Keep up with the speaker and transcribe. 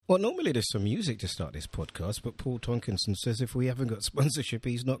Well, normally there's some music to start this podcast, but Paul Tonkinson says if we haven't got sponsorship,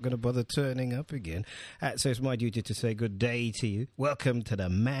 he's not going to bother turning up again. So it's my duty to say good day to you. Welcome to the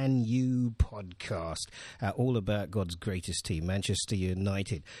ManYoo podcast, all about God's greatest team, Manchester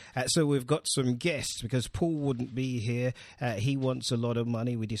United. So we've got some guests because Paul wouldn't be here. He wants a lot of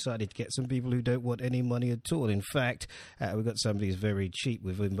money. We decided to get some people who don't want any money at all. In fact, we've got somebody who's very cheap.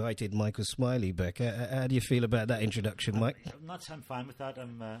 We've invited Michael Smiley back. How do you feel about that introduction, Mike? I'm fine with that.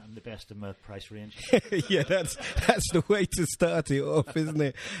 I'm the best in my price range. Yeah, that's the way to start it off, isn't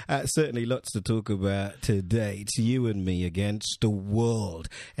it? Certainly lots to talk about today. It's you and me against the world.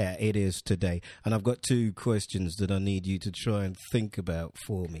 It is today. And I've got two questions that I need you to try and think about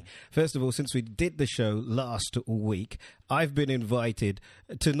for me. First of all, since we did the show last week, I've been invited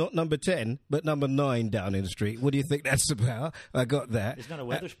to not number 10, but number 9 Downing Street. What do you think that's about? I got that. It's not a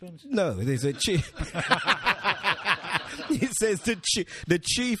Wetherspoons? No, there's a It says the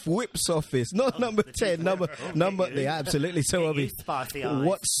chief whip's office, not number 10, number. Yeah, absolutely. So I'll be.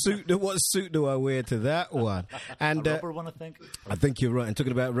 What suit do I wear to that one? And a rubber one, I think. I think you're right. And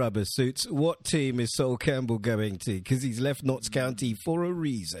talking about rubber suits, what team is Sol Campbell going to? Because he's left Notts County for a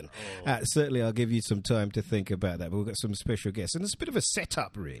reason. Certainly, I'll give you some time to think about that. But we've got some special guests, and it's a bit of a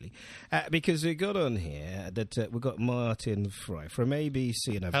setup, really, because we got on here that we've got Martin Fry from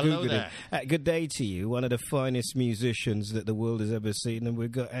ABC, and I've Hello Googled him. Good day to you, one of the finest musicians that the world has ever seen, and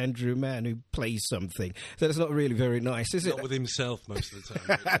we've got Andrew Mann who plays something. So that's not really very nice, is it? Not with himself most of the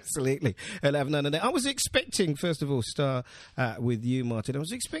time. Absolutely. I'll have none of that. I was expecting, first of all, start with you, Martin. I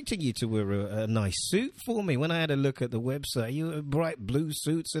was expecting you to wear a nice suit for me. When I had a look at the website, you had bright blue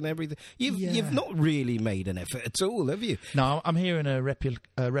suits and everything. You've not really made an effort at all, have you? No, I'm here in a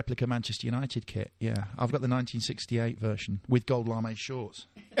replica Manchester United kit, yeah. I've got the 1968 version with gold lame shorts.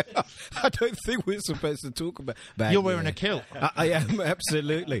 I don't think we're supposed to talk about... You're wearing a kilt. I am,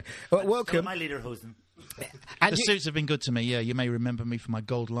 absolutely. Well, welcome. So my lederhosen. The suits have been good to me, yeah. You may remember me for my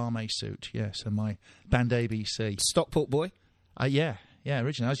gold lame suit, yes, and my band ABC. Stockport boy? Yeah,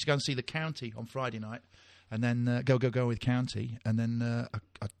 originally. I used to go and see the County on Friday night, and then go with County, and then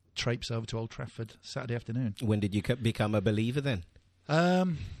I traipse over to Old Trafford Saturday afternoon. When did you become a believer then?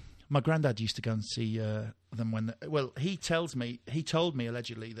 My granddad used to go and see them when... he told me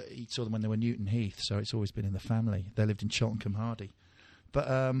allegedly that he saw them when they were Newton Heath, so it's always been in the family. They lived in Cheltenham-Hardy. But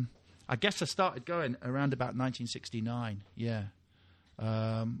I guess I started going around about 1969, yeah,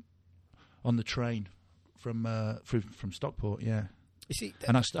 on the train from Stockport, yeah. You see,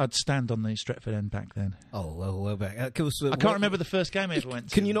 and I'd stand on the Stretford end back then. Oh, well back. I can't remember the first game I ever went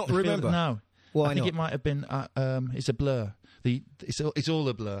to. Can you not remember? No. Why I think not? it might have been... it's a blur. It's all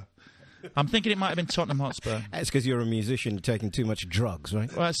a blur. I'm thinking it might have been Tottenham Hotspur. That's because you're a musician taking too much drugs,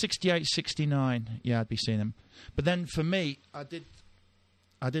 right? Well, 68, 69, yeah, I'd be seeing them. But then for me, I did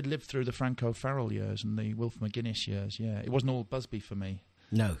live through the Franco Farrell years and the Wilf McGuinness years, yeah. It wasn't all Busby for me.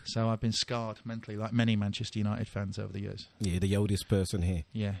 No. So I've been scarred mentally, like many Manchester United fans over the years. Yeah, the oldest person here.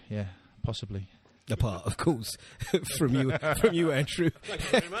 Yeah, possibly. Apart, of course, from you, Andrew. Thank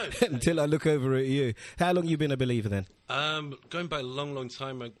you very much. Until I look over at you. How long have you been a believer then? Going back a long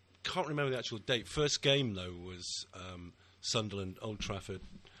time. I can't remember the actual date. First game, though, was Sunderland, Old Trafford.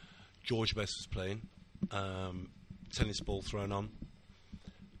 George Best was playing. Tennis ball thrown on.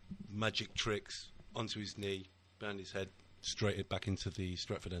 Magic tricks onto his knee, behind his head, straight it back into the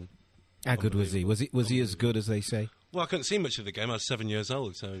Stretford end. How good was he? Was he as good as they say? Well, I couldn't see much of the game. I was 7 years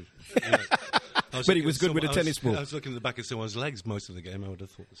old, so... But he was good with a tennis ball. I was looking at the back of someone's legs most of the game, I would have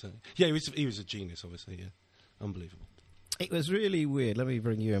thought. So. Yeah, he was a genius, obviously, yeah. Unbelievable. It was really weird. Let me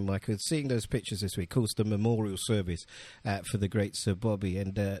bring you in, Michael. Seeing those pictures this week, of course, the memorial service for the great Sir Bobby,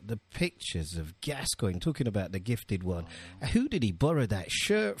 and the pictures of Gascoigne, talking about the gifted one. Who did he borrow that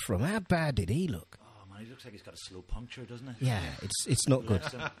shirt from? How bad did he look? Oh, man, he looks like he's got a slow puncture, doesn't he? Yeah, it's not good.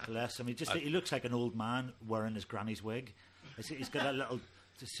 Bless him. He looks like an old man wearing his granny's wig. He's got a little...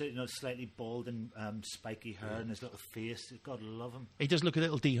 slightly bald and spiky hair and his little face. God love him. He does look a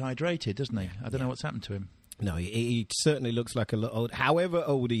little dehydrated, doesn't he? I don't know what's happened to him. No, he certainly looks like a lot old. However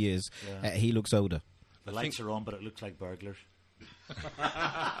old he is, he looks older. The lights are on, but it looks like burglars.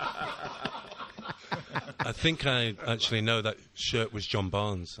 I think I actually know that shirt was John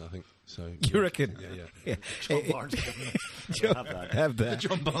Barnes, I think. So you reckon? Yeah. John Barnes. Have that. The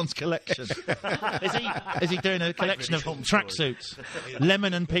John Barnes collection. Is he doing a collection of tracksuits?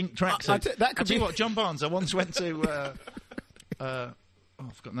 Lemon and pink tracksuits. That could be what John Barnes. I once went to... I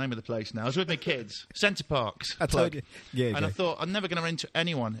forgot the name of the place now. I was with my kids. Centre Parks. I told you. Yeah, and I thought, I'm never going to run into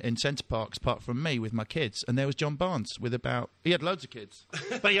anyone in Centre Parks apart from me with my kids. And there was John Barnes with he had loads of kids.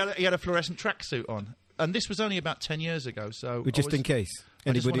 But he had a fluorescent tracksuit on. And this was only about 10 years ago, so... Just in case.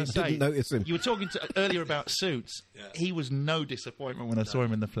 Anybody didn't notice him. You were talking earlier about Suits. Yeah. He was no disappointment when I saw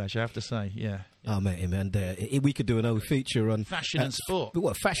him in the flesh, I have to say, yeah. I met him, and we could do an old feature on... Fashion and sport.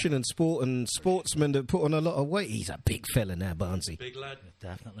 What, fashion and sport and sportsmen that put on a lot of weight. He's a big fella now, Barnesy. Big lad.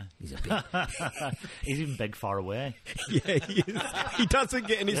 Definitely. He's a big... He's even big far away. Yeah, he is. He doesn't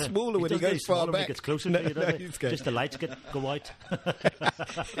get any smaller when he goes far back. When he gets closer to you, doesn't he? Just the lights go out.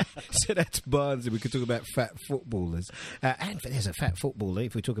 So that's Barnesy. We could talk about fat footballers. And there's a fat footballer,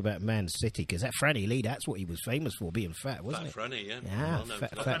 if we talk about Man City, because that Franny Lee, that's what he was famous for, being fat, wasn't it? Franny, yeah. Yeah, Well known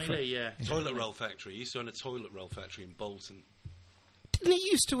fat for that. Franny Lee, yeah. Toilet roll factory. He used to own a toilet roll factory in Bolton. Didn't he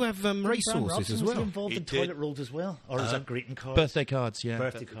used to have racehorses as well? Was he involved He in did. toilet rolls as well? Or is that greeting cards? Birthday cards, yeah.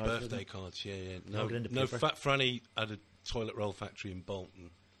 Birthday cards. Birthday cards, yeah. I'll get into No, paper. Fat Franny had a toilet roll factory in Bolton.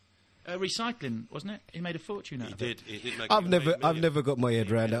 Recycling, wasn't it? He made a fortune out He of it. did. He did make I've a never million. got my head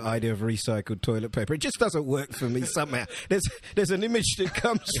around that idea of recycled toilet paper. It just doesn't work for me somehow. There's an image that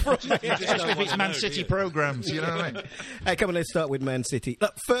comes from it. Especially if it's Man City programmes, you know what I mean? Hey, come on, let's start with Man City.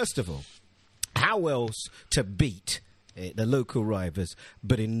 Look, first of all, how else to beat the local rivals,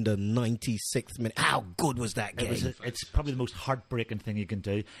 but in the 96th minute? How good was that game? It's probably the most heartbreaking thing you can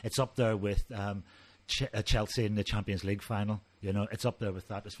do. It's up there with Chelsea in the Champions League final. You know, it's up there with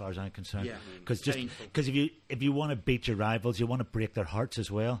that as far as I'm concerned. Yeah. Because Painful. if you want to beat your rivals, you want to break their hearts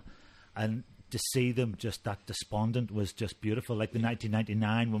as well. And to see them just that despondent was just beautiful. Like the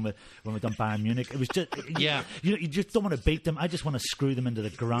 1999 when we done Bayern Munich, it was just you just don't want to beat them. I just want to screw them into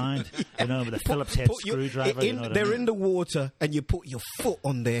the ground, you know, with a Phillips head screwdriver. You know what I they're mean? in the water, and you put your foot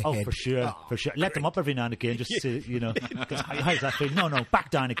on their head. Oh, for sure, for sure. Let them up every now and again, just to see, you know. How's that feel? No, back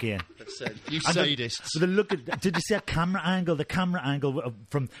down again. You And sadists. the look at, did you see that camera angle? The camera angle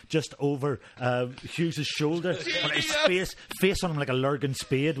from just over Hughes' shoulder, and his face on him like a Lurgan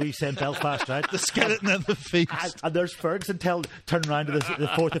spade. We say in Belfast, right? The skeleton of the feast. And there's Ferguson turning around to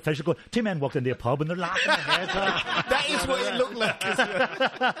the fourth official going, two men walked into a pub and they're laughing their heads off. That is what it looked like.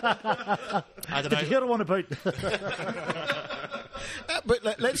 I don't Did you hear the one about...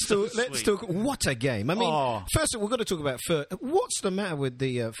 But let's talk. What a game! I mean, first of all, we've got to talk about what's the matter with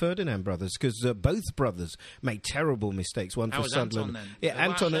the Ferdinand brothers? Because both brothers made terrible mistakes. One How for was Sunderland. Anton then? Yeah,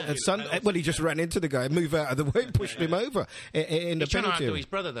 Anton and Sunderland. Well, he just ran into the guy, moved out of the way, pushed him over in the He's trying to penalty. outdo his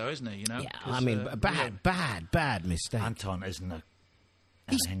brother, though, isn't he? You know? Yeah, I mean, bad mistake. Anton isn't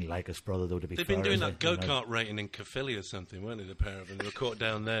anything like his brother, though, to be They've fair. been doing is that he? You know? go-kart rating in Caerphilly or something, weren't they, the pair of them? They were caught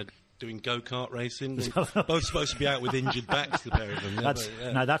down there doing go-kart racing. Both supposed to be out with injured backs, the pair of them.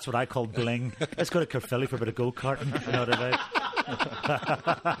 Yeah, Now, that's what I call bling. Let's go to Caerphilly for a bit of go-karting. You know what I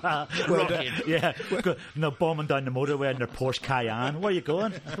mean? Yeah. Bombing down the motorway in their Porsche Cayenne. Where are you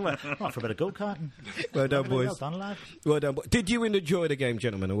going? For a bit of go-karting. Well done, boys. Well done, lad. Well done. Did you enjoy the game,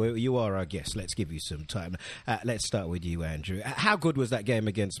 gentlemen? Well, you are our guest. Let's give you some time. Let's start with you, Andrew. How good was that game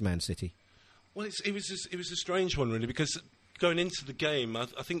against Man City? Well, it was a strange one, really, because going into the game, I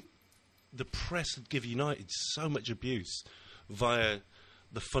think the press had given United so much abuse via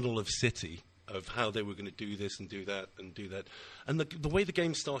the funnel of City of how they were going to do this and do that and do that. And the way the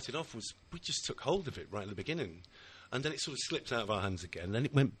game started off was we just took hold of it right at the beginning. And then it sort of slipped out of our hands again. Then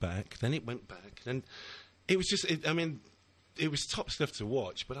it went back. And it was just, it was top stuff to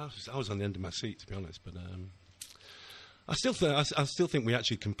watch, but I was on the end of my seat, to be honest. But I still think we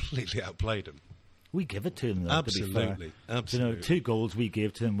actually completely outplayed them. We give it to him, though, Absolutely. to be fair. Absolutely. You know, 2 goals we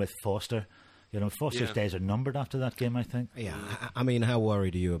gave to him with Foster. You know, Foster's days are numbered after that game, I think. Yeah, I mean, how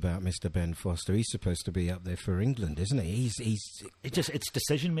worried are you about Mr. Ben Foster? He's supposed to be up there for England, isn't he? It's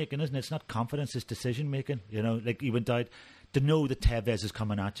decision making, isn't it? It's not confidence, it's decision making. You know, like he went out to know that Tevez is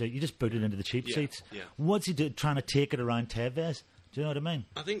coming at you. You just boot it into the cheap seats. Yeah. What's he trying to take it around Tevez? Do you know what I mean?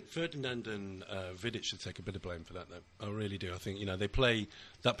 I think Ferdinand and Vidic should take a bit of blame for that, though. I really do. I think, they play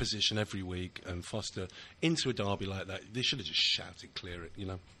that position every week, and Foster into a derby like that, they should have just shouted, clear it,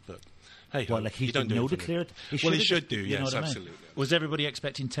 But, hey, Well, like he you don't didn't do know it to for clear them. it. Well, he should do, you know yes, what I mean? absolutely. Was everybody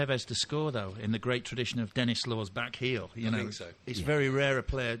expecting Tevez to score, though, in the great tradition of Dennis Law's back heel? I think so. It's very rare a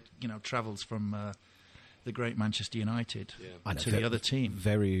player, travels from the great Manchester United to the other team.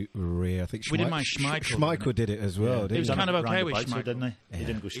 Very rare. I think We didn't mind Schmeichel. Schmeichel did it as well, didn't He was he? kind of okay with Roundabout, so Schmeichel. didn't he? Yeah. He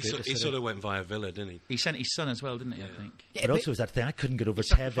didn't go straight to He City. sort of went via Villa, didn't he? He sent his son as well, didn't he, I think? But also was that thing, I couldn't get over He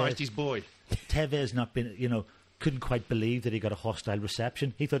sacrificed Tevez. his boy. Tevez not been, couldn't quite believe that he got a hostile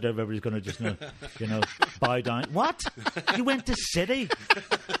reception. He thought everybody was going to just, bow down. What? You went to City?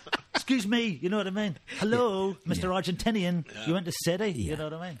 excuse me, you know what I mean? Hello, Mr. Argentinian, you went to City, you know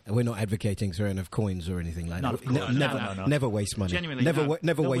what I mean? We're not advocating throwing of coins or anything like Not that. of course. Never, never waste money. Genuinely, never, no.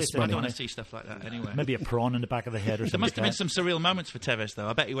 never No waste waste I money. don't want to see stuff like that anyway. Maybe a prawn in the back of the head or There something. must have been some surreal moments for Tevez, though.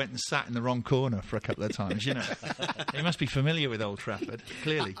 I bet he went and sat in the wrong corner for a couple of times, you know. He must be familiar with Old Trafford,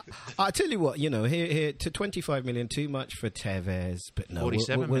 clearly. I tell you what, here to 25 million, too much for Tevez, but no,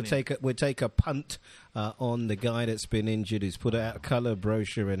 47 we'll million. we'll take a punt on the guy that's been injured, who's put out a colour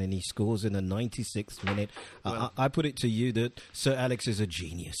brochure, and then he scores in the 96th minute. I put it to you that Sir Alex is a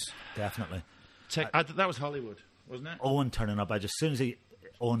genius. Definitely. That was Hollywood, wasn't it? Owen turning up, as soon as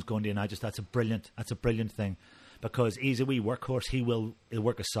Owen's going to United, that's a brilliant thing. Because he's a wee workhorse. He'll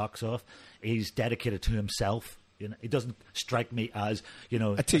work his socks off. He's dedicated to himself. You know, he doesn't strike me as, you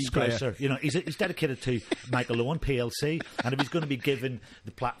know, a team player. scouser. You know, he's dedicated to Michael Owen PLC, and if he's going to be given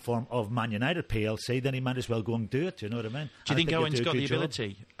the platform of Man United PLC, then he might as well go and do it. You know what I mean? Do you think Owen's he'll do got a the good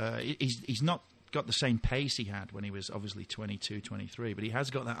ability? He's not got the same pace he had when he was obviously 22, 23, but he has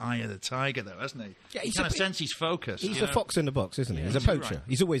got that eye of the tiger, though, hasn't he? Yeah, you kind of sense he's focused. He's a fox in the box, isn't he? He's a poacher. Right.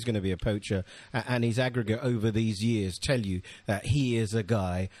 He's always going to be a poacher, and his aggregate over these years tell you that he is a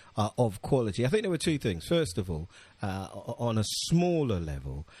guy of quality. I think there were two things. First of all, on a smaller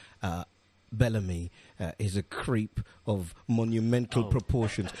level, Bellamy is a creep of monumental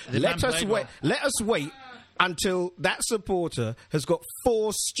proportions. Let us wait until that supporter has got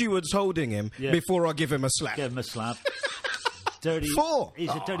 4 stewards holding him before I give him a slap. Give him a slap. Dirty. 4.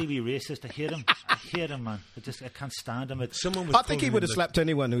 He's a dirty wee racist. I hate him, man. I can't stand him. I think he would have slapped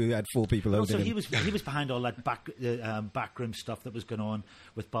anyone who had 4 people holding him. He was behind all that backroom stuff that was going on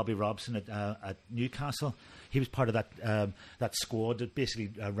with Bobby Robson at Newcastle. He was part of that squad that basically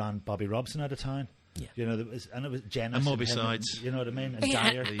ran Bobby Robson out of town. Yeah. You know, it was Jenna. And more besides. You know what I mean? And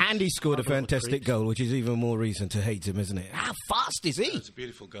Dyer. And he scored a fantastic goal, which is even more reason to hate him, isn't it? How fast is he? It's a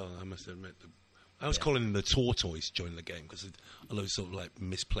beautiful goal, I must admit. I was calling him the tortoise during the game because a lot of sort of like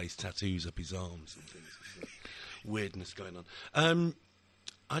misplaced tattoos up his arms and things. Weirdness going on.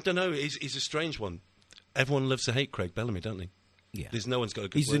 I don't know. He's a strange one. Everyone loves to hate Craig Bellamy, don't they? Yeah. There's no one's got a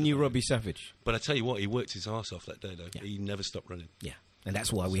good He's the word new about him. Robbie Savage. But I tell you what, he worked his arse off that day, though. Yeah. He never stopped running. Yeah. And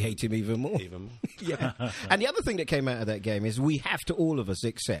that's why we hate him even more. Even more. Yeah. And the other thing that came out of that game is we have to, all of us,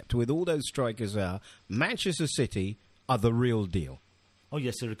 accept, with all those strikers out, Manchester City are the real deal. Oh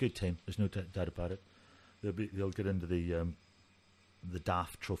yes, they're a good team. There's no doubt about it. They'll get into the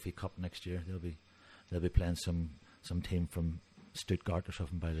Daft Trophy Cup next year. They'll be playing some team from Stuttgart or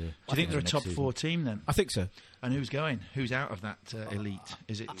something by the. Do you think they're a top season. 4 team then? I think so. And who's going? Who's out of that elite?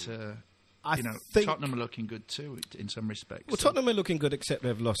 Is it, I you know, think Tottenham are looking good too in some respects. Well, Tottenham are looking good, except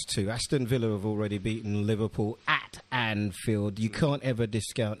they've lost 2. Aston Villa have already beaten Liverpool at Anfield. You can't ever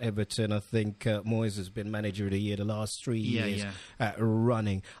discount Everton. I think Moyes has been manager of the year the last 3 years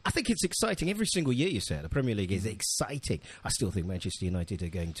running. I think it's exciting. Every single year, you say, the Premier League is exciting. I still think Manchester United are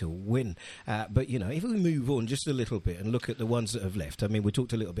going to win. But, you know, if we move on just a little bit and look at the ones that have left, I mean, we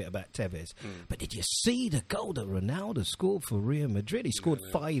talked a little bit about Tevez. But did you see the goal that Ronaldo scored for Real Madrid? He scored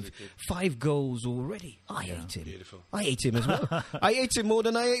five goals already. I hate him. Beautiful. I hate him as well. I hate him more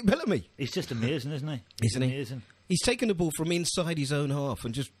than I hate Bellamy. He's just amazing, isn't he? Isn't he? Amazing. He's taken the ball from inside his own half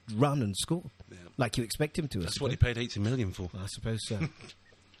and just run and score. Yeah. Like you expect him to. That's what he paid 80 million for. I suppose so.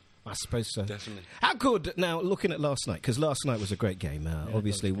 I suppose so. Definitely. How good, now, looking at last night, because last night was a great game.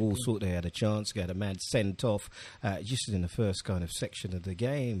 Obviously, Wolves thought they had a chance, got a mad sent-off, just in the first kind of section of the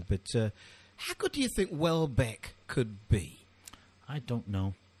game. But how good do you think Welbeck could be? I don't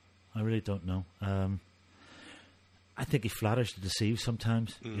know. I really don't know. I think he flatters to deceive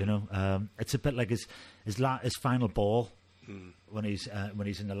sometimes. You know, it's a bit like his final ball when he's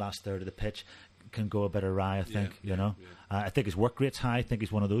in the last third of the pitch can go a bit awry. I think I think his work rate's high. I think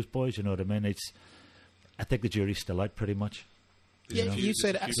he's one of those boys. You know what I mean? I think the jury's still out pretty much. Yeah, you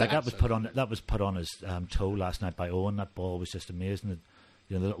said Like that was put on his toe last night by Owen. That ball was just amazing.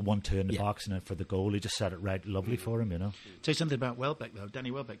 You know, the little 1-2 in the box and then for the goal, he just set it right, lovely for him. You know. Tell you something about Welbeck though, Danny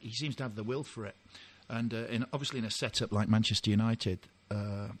Welbeck. He seems to have the will for it, and obviously in a setup like Manchester United,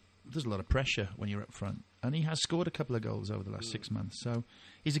 there's a lot of pressure when you're up front, and he has scored a couple of goals over the last 6 months. So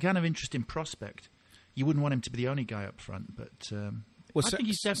he's a kind of interesting prospect. You wouldn't want him to be the only guy up front, but I think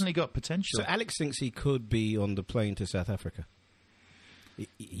he's definitely got potential. So Alex thinks he could be on the plane to South Africa.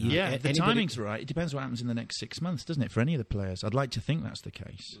 The timing's right. It depends what happens in the next 6 months, doesn't it, for any of the players? I'd like to think that's the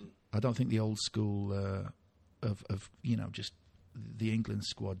case. I don't think the old school of you know, just the England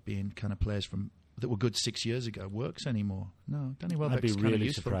squad being kind of players from that were good 6 years ago works anymore. No, Danny Welbeck's I'd be really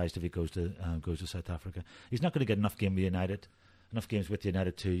useful. surprised if he goes to South Africa. He's not going to get enough games with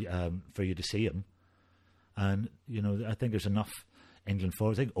United to for you to see him. And you know, I think there's enough England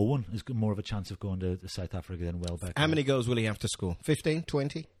forwards. I think Owen has got more of a chance of going to South Africa than Welbeck. How many goals will he have to score? 15,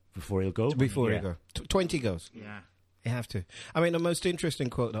 20? Before he'll go? Before he'll go. 20 goals. Yeah. You have to. I mean, the most interesting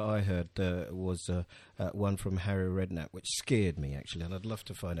quote that I heard was one from Harry Redknapp, which scared me, actually, and I'd love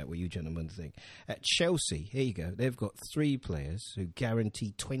to find out what you gentlemen think. At Chelsea, here you go, they've got 3 players who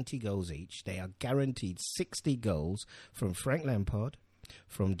guarantee 20 goals each. They are guaranteed 60 goals from Frank Lampard,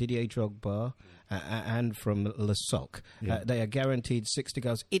 from Didier Drogba, and from Le Soc. Yeah. They are guaranteed 60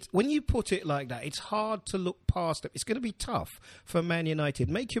 goals. When you put it like that, it's hard to look past it. It's going to be tough for Man United.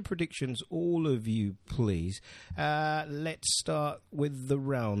 Make your predictions, all of you, please. Let's start with the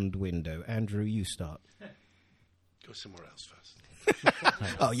round window. Andrew, you start. Go somewhere else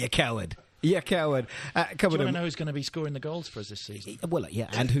first. Oh, you coward. You coward. Do you want to know who's going to be scoring the goals for us this season? Well, yeah,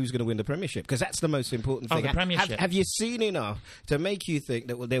 and who's going to win the Premiership? Because that's the most important thing. The Premiership. Have you seen enough to make you think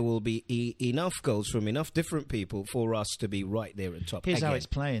that there will be enough goals from enough different people for us to be right there at top? Here's how it's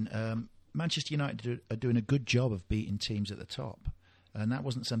playing. Manchester United are doing a good job of beating teams at the top. And that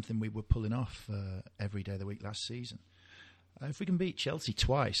wasn't something we were pulling off every day of the week last season. If we can beat Chelsea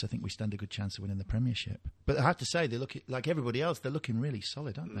twice, I think we stand a good chance of winning the Premiership. But I have to say, they look like everybody else. They're looking really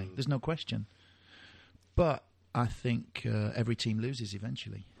solid, aren't they? There's no question. But I think every team loses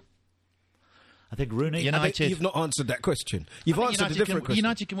eventually. I think Rooney. United. You've not answered that question. You've answered a different question.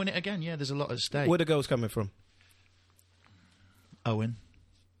 United can win it again. Yeah, there's a lot at stake. Where are the goals coming from? Owen,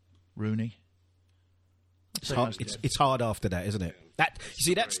 Rooney. It's hard after that, isn't it?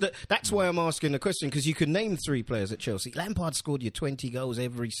 That's why I'm asking the question, because you could name 3 players at Chelsea. Lampard scored you 20 goals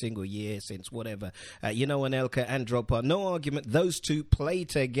every single year since whatever. Anelka and Drogba. No argument. Those 2 play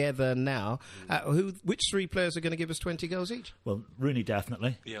together now. Which 3 players are going to give us 20 goals each? Well, Rooney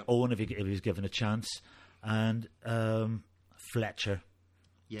definitely. Yeah. Owen if he's given a chance, and Fletcher.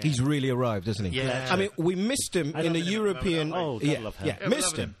 Yeah. He's really arrived, hasn't he? Yeah. I mean, we missed him in the European.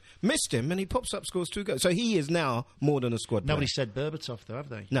 Missed him, and he pops up, scores 2 goals. So he is now more than a squad player. Nobody said Berbatov, though, have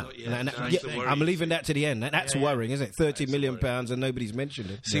they? No. I'm leaving that to the end. That's worrying, isn't it? £30 million and nobody's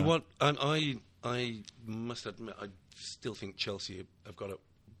mentioned it. See what? And I must admit, I still think Chelsea have got a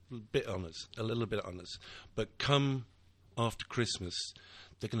little bit on us. But come after Christmas,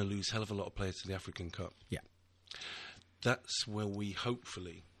 they're going to lose a hell of a lot of players to the African Cup. Yeah. That's where we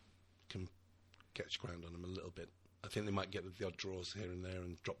hopefully can catch ground on them a little bit. I think they might get the odd draws here and there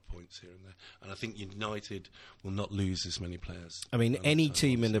and drop points here and there. And I think United will not lose as many players. I mean, any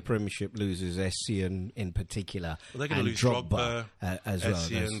team in the Premiership loses, Essien in particular. Well, they're going to lose Drogba as well.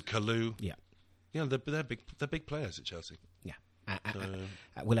 Essien, Kalou. Yeah. Yeah, they're big players at Chelsea. Yeah.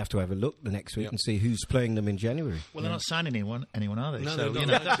 We'll have to have a look the next week and see who's playing them in January. Well, they're not signing anyone, are they? No, so, they're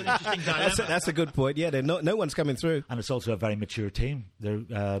not. that's an interesting dilemma. That's a good point. Yeah, no one's coming through. And it's also a very mature team. They're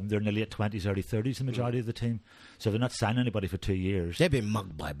in the late 20s, early 30s, the majority of the team. So they're not signing anybody for 2 years. They've been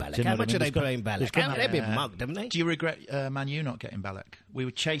mugged by Ballack. How much are they playing Ballack? They've been mugged, haven't they? Do you regret ManYoo not getting Ballack?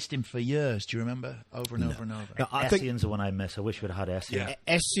 We chased him for years, do you remember? Over and over and over. No, I think Essien's the one I miss. I wish we'd had Essien.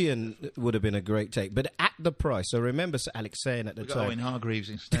 Yeah. Essien would have been a great take, but at the price. I remember Sir Alex saying at the time. Owen Hargreaves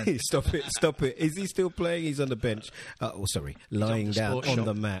instead. Stop it. Is he still playing? He's on the bench. Lying down on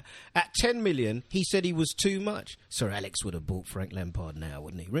the mat. At 10 million, he said he was too much. Sir Alex would have bought Frank Lampard now,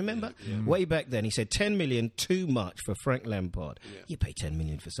 wouldn't he? Remember? Yeah. Way back then, he said 10 million, too much for Frank Lampard. Yeah. You pay 10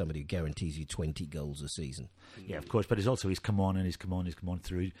 million for somebody who guarantees you 20 goals a season. Yeah, of course, but he's come on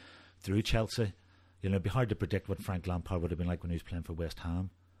through Chelsea. It'd be hard to predict what Frank Lampard would have been like when he was playing for West Ham.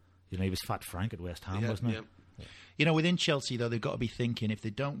 He was Fat Frank at West Ham, wasn't he? Yeah. Within Chelsea, though, they've got to be thinking, if they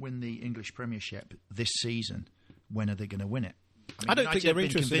don't win the English Premiership this season, when are they going to win it? I don't think they're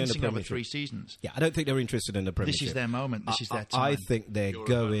interested in the Premiership. Over 3 seasons. Yeah, I don't think they're interested in the Premiership. This is their moment. This is their time. I think they're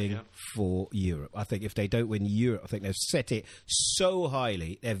going for Europe. I think if they don't win Europe, I think they've set it so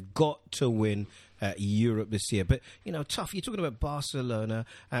highly, they've got to win Europe this year. But, tough. You're talking about Barcelona,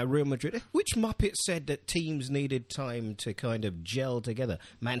 Real Madrid. Which Muppet said that teams needed time to kind of gel together?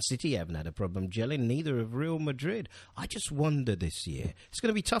 Man City haven't had a problem gelling, neither have Real Madrid. I just wonder this year. It's going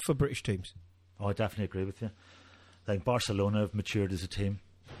to be tough for British teams. Oh, I definitely agree with you. I think Barcelona have matured as a team,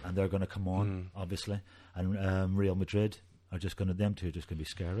 and they're going to come on, obviously. And Real Madrid are just going to be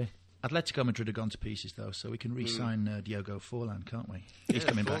scary. Atletico Madrid have gone to pieces, though, so we can re-sign Diogo Forlan, can't we? He's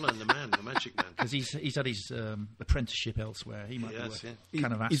coming back. Forlan, the magic man. Because he's had his apprenticeship elsewhere. He might be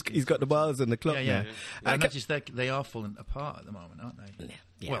kind of asking. He's got the miles in the clock now. I notice they are falling apart at the moment, aren't they?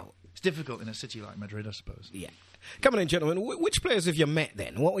 Yeah. Well, it's difficult in a city like Madrid, I suppose. Yeah. Come on in, gentlemen. Which players have you met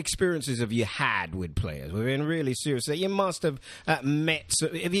then? What experiences have you had with players? We've been really serious. You must have met.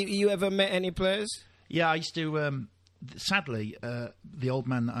 Have you ever met any players? Yeah, I used to sadly, the old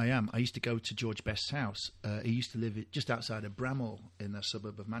man that I am, I used to go to George Best's house. He used to live just outside of Bramhall in a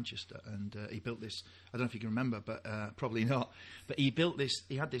suburb of Manchester, and he built this. I don't know if you can remember, but probably not. But he built this.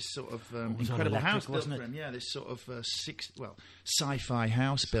 He had this sort of incredible house built for him. Yeah, this sort of sci-fi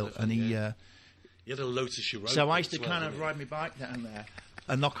house built, and he. You had a Lotus Europa. So I used to kind of ride my bike down there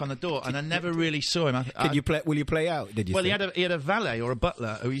and knock on the door, and I never really saw him. Will you play out? Did you? Well, he had a valet or a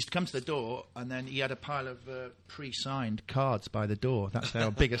butler who used to come to the door, and then he had a pile of pre-signed cards by the door. That's how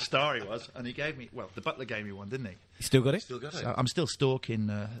big a star he was. And he gave me, the butler gave me one, didn't he? You still got it? Still got it. So I'm still stalking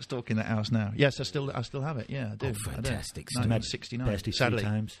that house now. Yes, I still have it. Yeah, I do. Oh, fantastic! 1969. Bestie Sadly. 3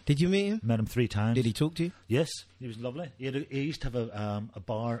 times. Did you meet him? Met him 3 times. Did he talk to you? Yes, he was lovely. He used to have a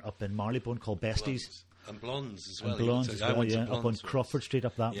bar up in Marylebone called Bestie's. And Blondes as well. And Blondes as well, yeah. Up on Crawford Street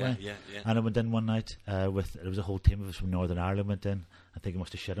up that way. Yeah. And I went in one night there was a whole team of us from Northern Ireland went in. I think he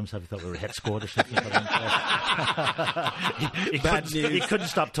must have shit himself. He thought we were hit squad or something. he couldn't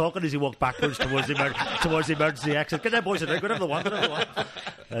stop talking as he walked backwards towards the emergency exit. Get that boys a drink, whatever they want.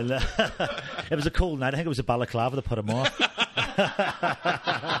 And, it was a cold night. I think it was a balaclava that put him off.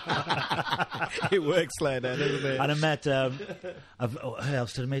 It works like that, doesn't it? And I met who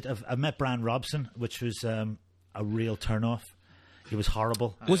else did I meet? I met Brian Robson, which was a real turn off. He was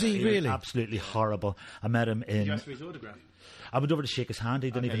horrible. Was he really? Was absolutely horrible. I met him in. Did you ask for his autograph? I went over to shake his hand.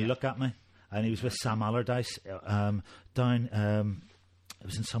 He didn't even look at me, and he was with Sam Allardyce down. It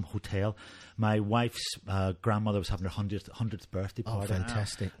was in some hotel. My wife's grandmother was having her 100th birthday party. Oh,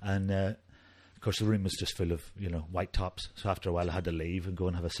 fantastic! And of course, the room was just full of white tops. So after a while, I had to leave and go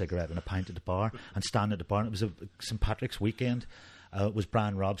and have a cigarette and a pint at the bar and stand at the bar. And it was a St Patrick's weekend. It was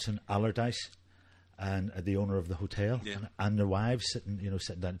Brian Robson, Allardyce, and the owner of the hotel, and their wives sitting down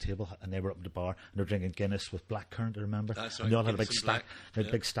at the table, and they were up at the bar and they were drinking Guinness with blackcurrant. I remember. That's right. And they all had a big stack,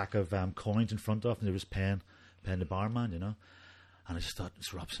 big stack of coins in front of, and they was paying the barman, And I just thought,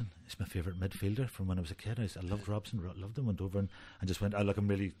 it's Robson. He's my favourite midfielder from when I was a kid. I loved Robson, loved him. Went over and just went. I know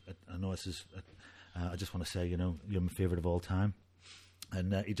this is. I just want to say, you're my favourite of all time.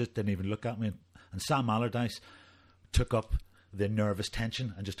 And he just didn't even look at me. And Sam Allardyce took up the nervous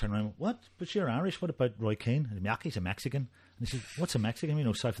tension and just turned around and went, what? But you're Irish. What about Roy Keane? And Miyake's a Mexican. And he said, what's a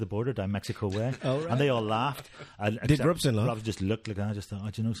Mexican? South of the border, down Mexico way. Oh, right. And they all laughed. Did Robson laugh? Robson just looked like that. I just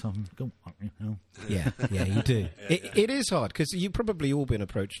thought, do you know something? Go, Yeah, you do. It is hard because you've probably all been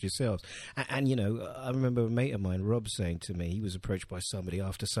approached yourselves. And I remember a mate of mine, Rob, saying to me he was approached by somebody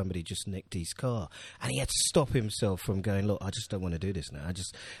after somebody just nicked his car. And he had to stop himself from going, look, I just don't want to do this now.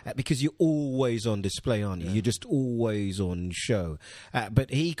 Because you're always on display, aren't you? Yeah. You're just always on show. But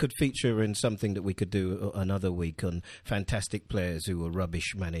he could feature in something that we could do another week on fantastic players who were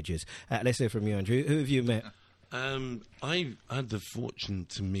rubbish managers. Let's hear from you, Andrew. Who have you met? I had the fortune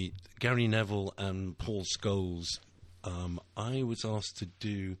to meet Gary Neville and Paul Scholes. I was asked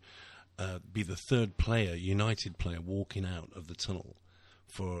to be the third player, United player, walking out of the tunnel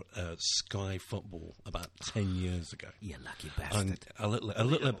for Sky Football about 10 years ago. You lucky bastard.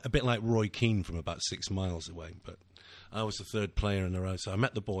 And a bit like Roy Keane from about 6 miles away, but I was the third player in a row. So I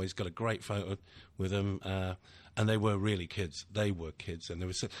met the boys, got a great photo with them, and they were really kids. They were kids, and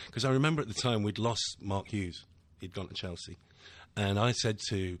because I remember at the time we'd lost Mark Hughes. He'd gone to Chelsea, and I said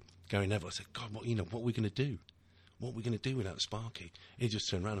to Gary Neville, I said, God, what are we going to do? What are we going to do without Sparky? He just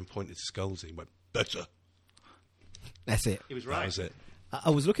turned around and pointed to Scholes and he went, better. That's it. He was right. That was it. I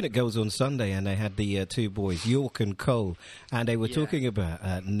was looking at Goals on Sunday, and they had the two boys, York and Cole, and they were talking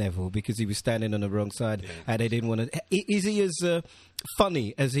about Neville because he was standing on the wrong side, and they didn't want to. Is he as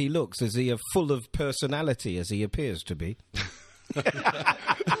funny as he looks? Is he full of personality as he appears to be?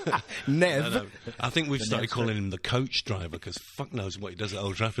 Nev. No. I think we've started calling him the coach driver because fuck knows what he does at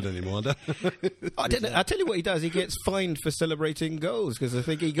Old Trafford anymore. I don't know. I tell you what he does. He gets fined for celebrating goals because I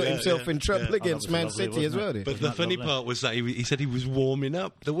think he got himself in trouble against Man City as well. But the funny part was that he said he was warming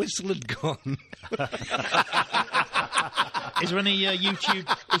up. The whistle had gone. Is there any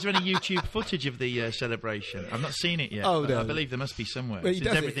YouTube footage of the celebration? I've not seen it yet. Oh, no. I believe there must be somewhere. Well, Since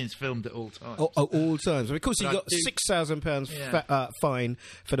everything's filmed at all times. All times. Of course, he got £6,000 fine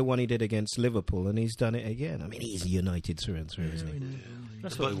for the one he did against Liverpool, and he's done it again. I mean, he's United through and through, isn't he?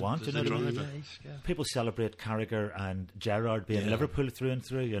 That's what we want. People celebrate Carragher and Gerrard being Liverpool through and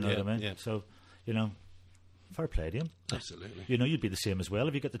through. You know what I mean? Yeah. So, fair play to him. Absolutely. You'd be the same as well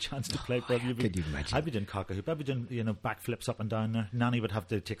if you get the chance to play. Could you imagine? I'd be doing cock-a-hoop. I'd be doing, backflips up and down there. Nanny would have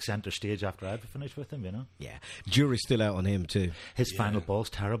to take centre stage after I'd finished with him, Yeah. Jury's still out on him too. His final ball's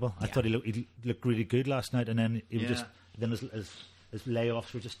terrible. I thought he looked really good last night, and then he was just... Then his his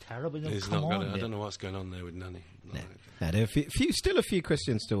layoffs were just terrible. You know, He's come not on, gonna, I don't know what's going on there with Nanny. Now, there are still a few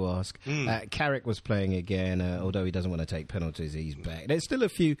questions to ask. Carrick was playing again, although he doesn't want to take penalties, he's back. There's still a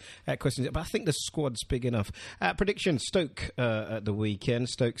few questions, but I think the squad's big enough. Predictions, Stoke at the weekend,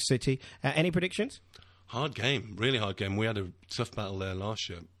 Stoke City. Any predictions? Hard game, really hard game. We had a tough battle there last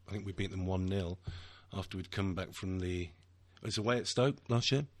year. I think we beat them 1-0 after we'd come back from the... It was away at Stoke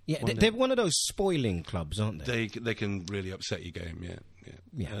last year? Yeah, they're one of those spoiling clubs, aren't they? They can really upset your game, yeah.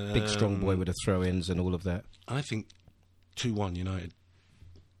 Big strong boy with the throw-ins and all of that. I think 2-1 United.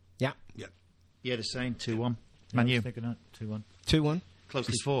 Yeah. Yeah, the same 2-1. ManYoo. 2-1. 2-1.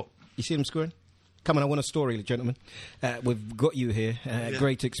 Closely fought. You see them scoring? Come on, I want a story, gentlemen. We've got you here.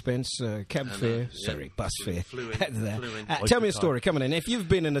 Great expense, cab fare, bus fare. Flew in. Tell me a story. Come on in. If you've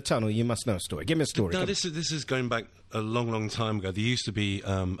been in a tunnel, you must know a story. Give me a story. No, this is going back a long, long time ago. There used to be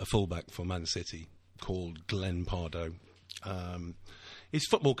a fullback for Man City called Glenn Pardo. His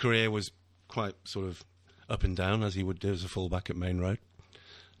football career was quite sort of up and down, as he would do as a fullback at Main Road.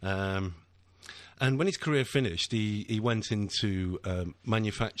 And when his career finished, he went into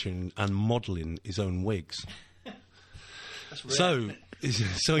manufacturing and modelling his own wigs. That's rare.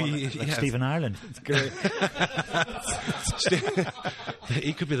 So Like Stephen Ireland.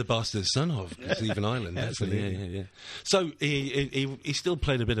 He could be the bastard son of Stephen Ireland. Absolutely. Yeah. So he still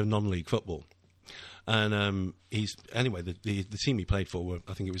played a bit of non-league football. And the team he played for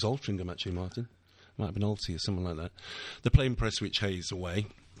I think it was Altrincham, actually, Martin. Might have been Alty or something like that. They're playing Prestwich Hayes away.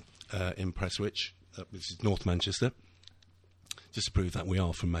 In Prestwich, which is North Manchester. Just to prove that we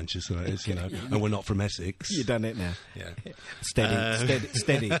are from Manchester, that is, and we're not from Essex. You've done it now. Yeah.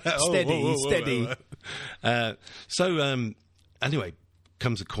 Steady. Anyway,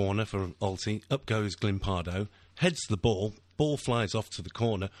 comes a corner for Alty. Up goes Glimpardo, heads the ball. Ball flies off to the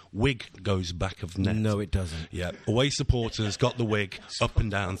corner. Wig goes back of net. No, it doesn't. Yeah. Away supporters got the wig up and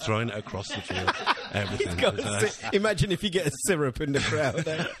down, throwing it across the field. Everything. Imagine if you get a syrup in the crowd.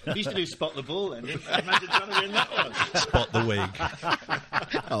 You used to do spot the ball, then. Imagine trying to win that one. Spot the wig.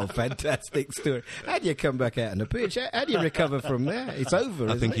 Oh, fantastic story. How do you come back out on the pitch? How do you recover from there? It's over,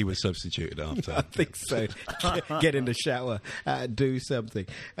 I think he was substituted after. I think so. Get in the shower. Do something.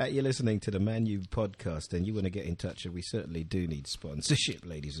 You're listening to the ManYoo podcast, and you want to get in touch, and we certainly do need sponsorship,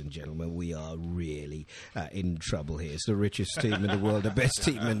 ladies and gentlemen. We are really in trouble here. It's the richest team in the world, the best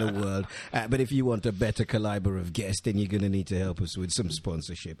team in the world. But if you want a better caliber of guest, then you're going to need to help us with some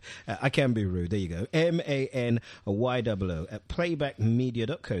sponsorship. I can be rude. There you go. ManYoo at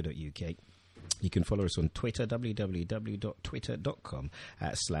playbackmedia.co.uk. You can follow us on Twitter,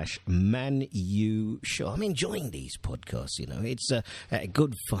 www.twitter.com/ManYoo Show. I'm enjoying these podcasts, It's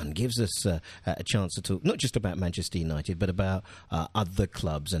good fun. Gives us a chance to talk not just about Manchester United, but about other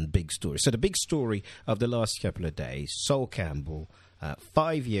clubs and big stories. So the big story of the last couple of days, Sol Campbell,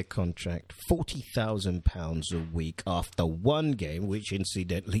 5-year contract, £40,000 a week after one game, which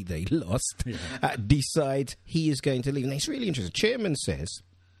incidentally they lost, decides he is going to leave. And it's really interesting. Chairman says,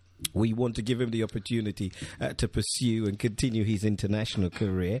 we want to give him the opportunity to pursue and continue his international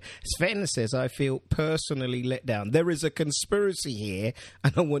career. Sven says, I feel personally let down. There is a conspiracy here,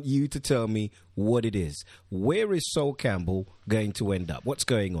 and I want you to tell me what it is. Where is Sol Campbell going to end up? What's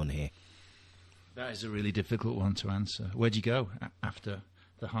going on here? That is a really difficult one to answer. Where'd you go after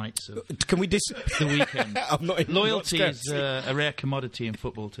the heights of Can we the weekend? Loyalty not is a rare commodity in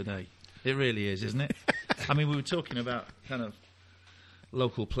football today. It really is, isn't it? I mean, we were talking about kind of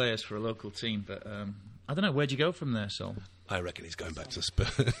local players for a local team, but I don't know. Where'd you go from there, Sol? I reckon he's going back to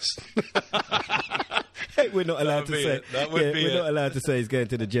Spurs. We're not allowed to say. We're not allowed to say he's going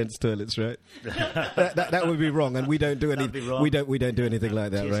to the gents' toilets, right? that would be wrong, and we don't do anything. We don't do anything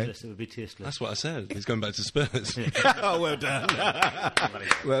like that, right? It would be tasteless. That's what I said. He's going back to Spurs. Oh, well done.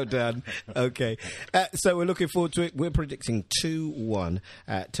 Well done. Okay, so we're looking forward to it. We're predicting 2-1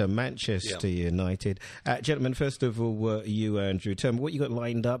 to Manchester United. Gentlemen, first of all, you, Andrew, tell me what you got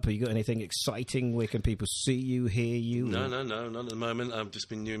lined up. Have you got anything exciting? Where can people see you, hear you? No, not at the moment. I've just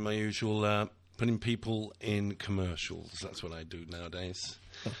been doing my usual putting people in commercials. That's what I do nowadays.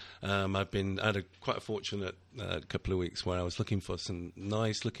 I've had quite a fortunate couple of weeks where I was looking for some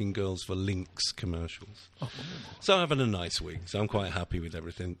nice-looking girls for Lynx commercials. So I've had a nice week, so I'm quite happy with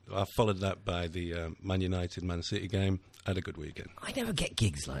everything. I followed that by the Man United Man City game. I had a good weekend. I never get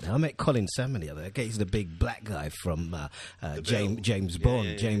gigs like that. I met Colin Salmon the other day. He's the big black guy from James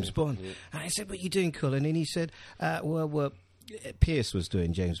Bond. James Bond. Yeah. And I said, what are you doing, Colin? And he said, well, Pierce was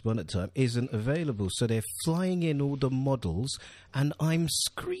doing James Bond at the time, isn't available, so they're flying in all the models and I'm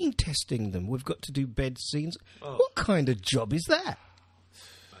screen testing them. We've got to do bed scenes. What kind of job is that?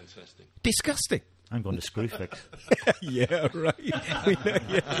 Fantastic. Disgusting. I'm going to Screwfix. Yeah, right.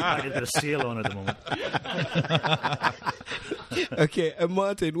 I got a sale on at the moment. Okay, and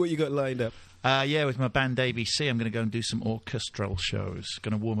Martin, what you got lined up? With my band ABC, I'm going to go and do some orchestral shows.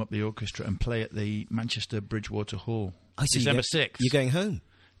 Going to warm up the orchestra and play at the Manchester Bridgewater Hall. December 6th. You're going home?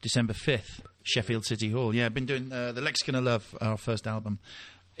 December 5th, Sheffield City Hall. Yeah, I've been doing the Lexicon of Love, our first album,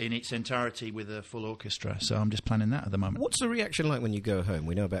 in its entirety with a full orchestra. So I'm just planning that at the moment. What's the reaction like when you go home?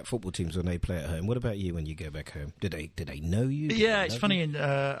 We know about football teams when they play at home. What about you when you go back home? Did they know you? Yeah, it's funny. And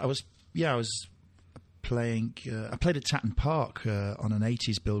I was playing. I played at Tatton Park on an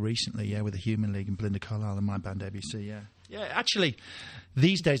 80s bill recently. Yeah, with the Human League and Belinda Carlisle and my band ABC. Yeah. Yeah, actually,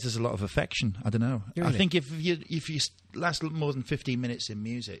 these days there's a lot of affection. I don't know. Really? I think if you last more than 15 minutes in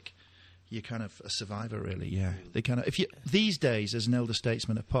music, you're kind of a survivor, really. Yeah, these days, as an elder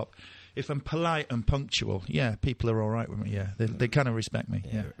statesman of pop, if I'm polite and punctual, yeah, people are all right with me. Yeah, they kind of respect me.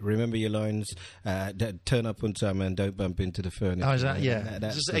 Yeah. Remember your lines. Turn up on time and don't bump into the furniture. Oh, is that? Yeah,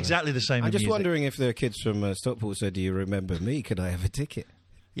 that's exactly the same. I'm just music. wondering if there are kids from Stockport said, "Do you remember me? Can I have a ticket?"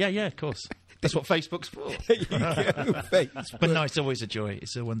 Yeah, of course. That's what Facebook's for. But no, it's always a joy.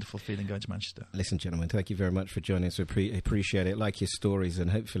 It's a wonderful feeling going to Manchester. Listen, gentlemen, thank you very much for joining us. Appreciate it. Like your stories,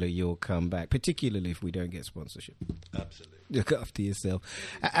 and hopefully you'll come back, particularly if we don't get sponsorship. Absolutely. Look after yourself.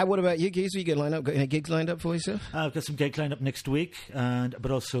 What about you, Geezer? You got any gigs lined up for yourself? I've got some gigs lined up next week,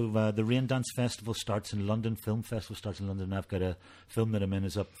 but also the Rain Dance Festival starts in London. Film Festival starts in London. And I've got a film that I'm in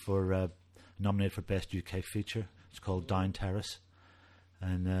is up for nominated for Best UK Feature. It's called Down Terrace.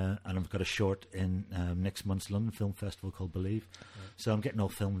 And I've got a short in next month's London Film Festival called Believe. So I'm getting all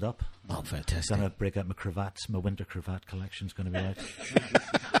filmed up. Oh, fantastic. I'm going to break out my cravats. My winter cravat collection's going to be out.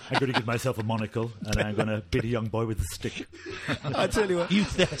 I'm going to give myself a monocle, and I'm going to beat a young boy with a stick. I tell you what.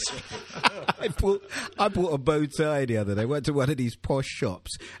 Youth I bought a bow tie the other day. Went to one of these posh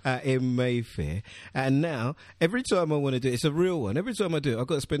shops in Mayfair. And now, every time I want to do it, it's a real one. Every time I do it, I've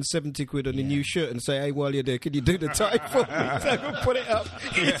got to spend 70 quid on a new shirt and say, hey, while you're there, can you do the tie for me? So I can put it up.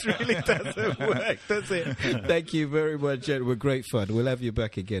 It really doesn't work, does it? Thank you very much, gentlemen. Great fun. We'll have you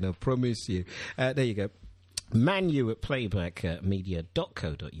back again, I promise you. There you go. ManYoo at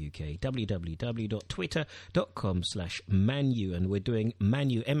playbackmedia.co.uk, www.twitter.com/ManYoo, and we're doing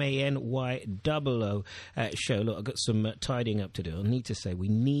ManYoo, ManYoo show. Look, I've got some tidying up to do. I need to say, we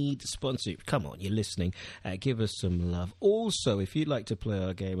need sponsorship. Come on, you're listening. Give us some love. Also, if you'd like to play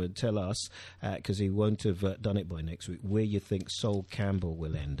our game and tell us, because he won't have done it by next week, where you think Sol Campbell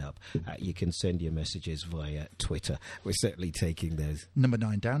will end up, you can send your messages via Twitter. We're certainly taking those. Number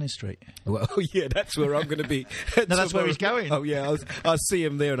 9 Downing Street. Well, yeah, that's where I'm going to be. No, that's where he's going. Oh, yeah, I'll see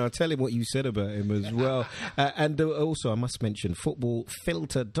him there and I'll tell him what you said about him as well. And also, I must mention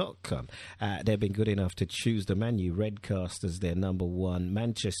footballfilter.com. They've been good enough to choose the ManYoo Redcast as their number 1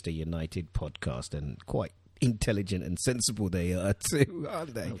 Manchester United podcast, and quite intelligent and sensible they are too,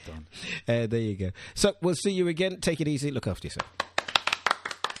 aren't they? Well done. There you go. So we'll see you again. Take it easy. Look after yourself.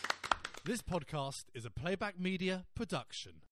 This podcast is a Playback Media production.